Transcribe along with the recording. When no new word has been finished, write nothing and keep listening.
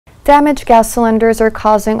Damaged gas cylinders are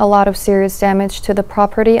causing a lot of serious damage to the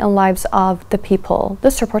property and lives of the people.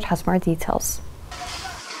 This report has more details.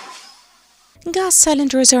 Gas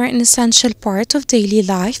cylinders are an essential part of daily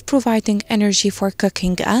life, providing energy for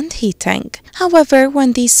cooking and heating. However,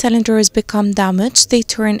 when these cylinders become damaged, they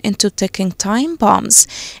turn into ticking time bombs,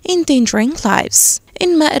 endangering lives.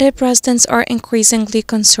 In Maghreb, residents are increasingly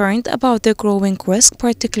concerned about the growing risk,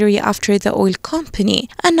 particularly after the oil company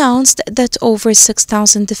announced that over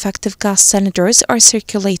 6,000 defective gas cylinders are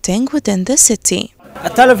circulating within the city.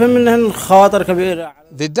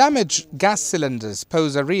 The damaged gas cylinders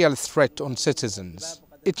pose a real threat on citizens.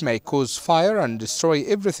 It may cause fire and destroy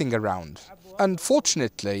everything around.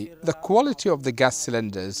 Unfortunately, the quality of the gas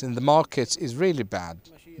cylinders in the markets is really bad.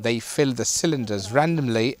 They fill the cylinders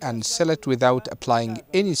randomly and sell it without applying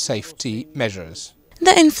any safety measures.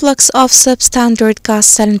 The influx of substandard gas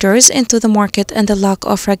cylinders into the market and the lack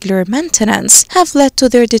of regular maintenance have led to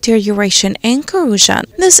their deterioration and corrosion.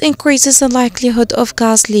 This increases the likelihood of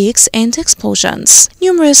gas leaks and explosions.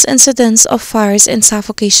 Numerous incidents of fires and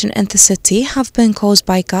suffocation in the city have been caused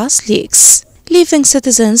by gas leaks, leaving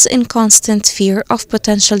citizens in constant fear of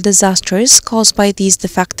potential disasters caused by these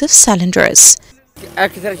defective cylinders.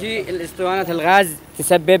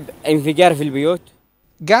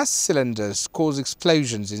 Gas cylinders cause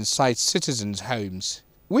explosions inside citizens' homes.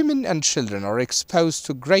 Women and children are exposed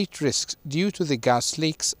to great risks due to the gas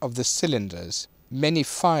leaks of the cylinders. Many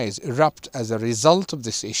fires erupt as a result of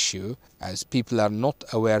this issue, as people are not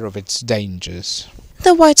aware of its dangers.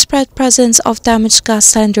 The widespread presence of damaged gas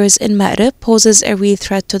cylinders in Maghreb poses a real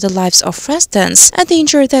threat to the lives of residents, a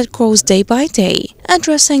danger that grows day by day.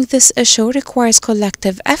 Addressing this issue requires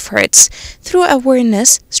collective efforts through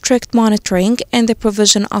awareness, strict monitoring, and the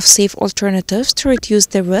provision of safe alternatives to reduce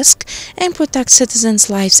the risk and protect citizens'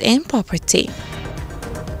 lives and property.